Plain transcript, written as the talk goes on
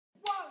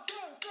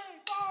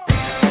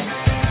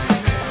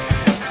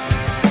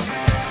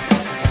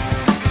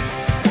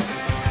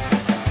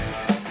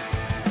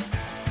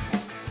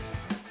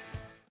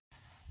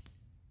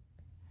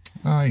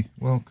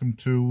welcome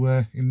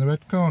to In the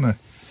Red Corner.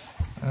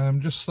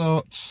 Just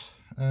thought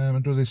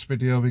I'd do this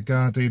video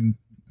regarding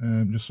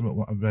just some of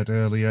what I've read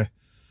earlier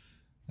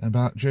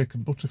about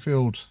Jacob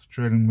Butterfield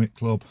training with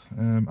club.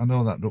 I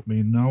know that don't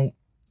mean no,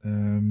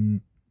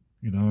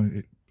 you know,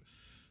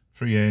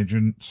 free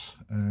agent,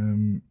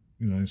 you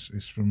know,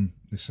 it's from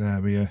this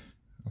area.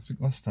 I think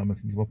last time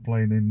he was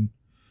playing in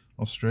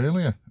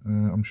Australia,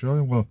 I'm sure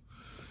he will.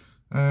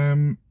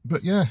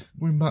 But yeah,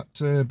 going back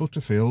to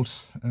Butterfield,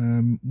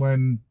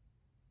 when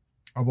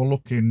I was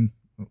looking,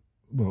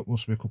 well, it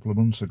must be a couple of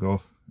months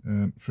ago,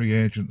 free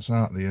agents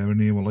out there and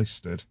he were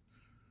listed.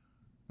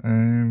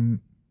 I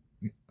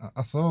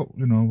thought,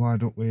 you know, why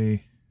don't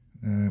we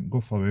go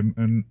for him?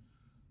 And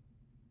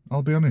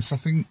I'll be honest, I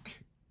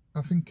think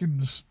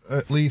it's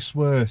at least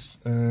worth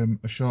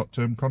a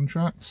short-term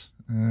contract.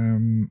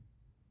 Something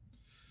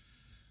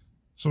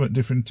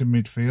different in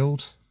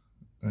midfield.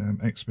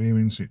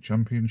 Experience at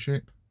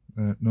Championship,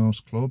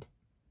 knows club.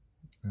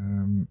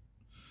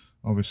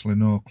 Obviously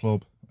no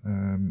club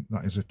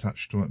that is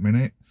attached to at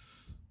minute.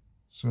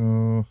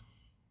 So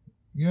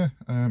yeah,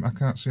 I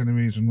can't see any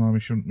reason why we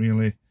shouldn't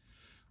really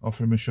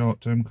offer him a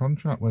short-term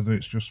contract, whether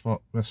it's just for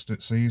rest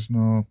of season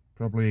or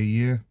probably a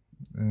year.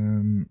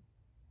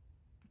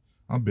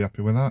 I'd be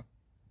happy with that.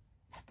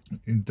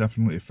 He'd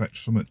definitely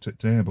fetch something to the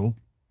table,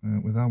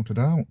 without a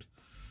doubt.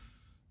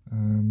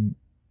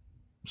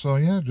 So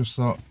yeah, just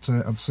thought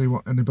I'd see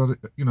what anybody,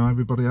 you know,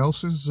 everybody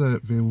else's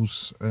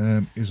views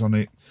is on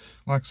it.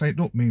 Like I say, it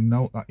don't mean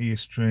no that he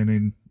is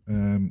training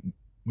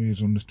with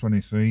his under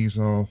 23s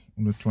or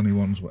under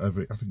 21s,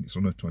 whatever. I think it's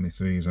under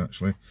 23s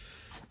actually.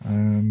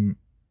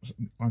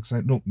 Like I say,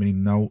 it don't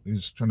mean no,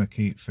 he's trying to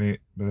keep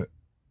fit, but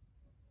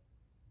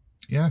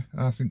yeah,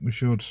 I think we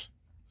should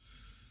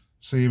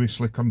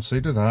seriously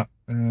consider that.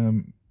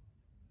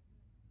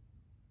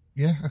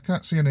 Yeah, I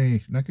can't see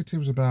any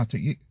negatives about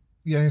it.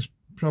 Yeah, it's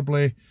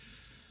probably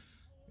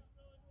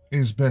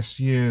his best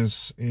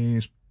years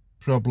is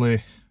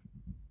probably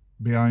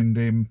behind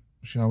him,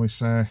 shall we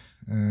say.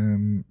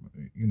 You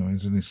know,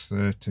 he's in his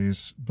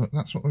 30s, but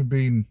that's what we've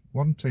been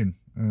wanting.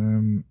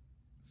 And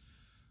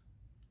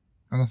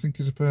I think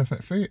he's a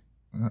perfect fit.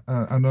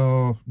 I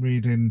know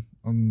reading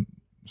on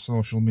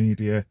social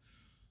media,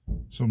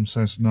 some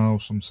says no,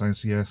 some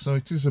says yes, so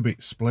it is a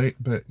bit split,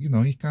 but you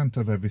know, you can't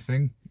have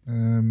everything.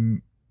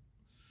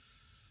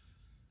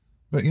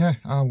 But yeah,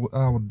 I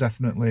would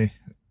definitely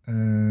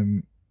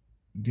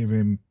give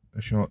him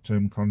a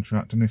short-term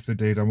contract, and if they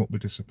did, I won't be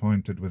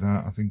disappointed with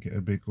that. I think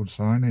it'd be a good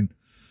signing.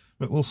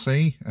 But we'll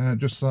see.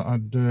 Just thought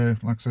I'd,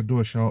 like I said, do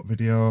a short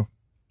video,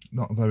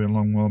 not a very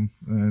long one,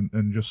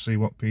 and just see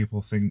what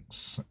people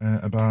thinks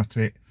about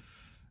it,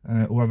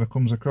 whoever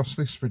comes across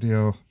this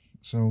video.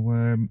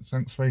 So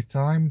thanks for your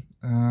time,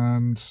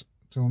 and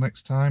till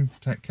next time,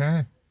 take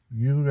care.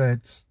 You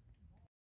Reds.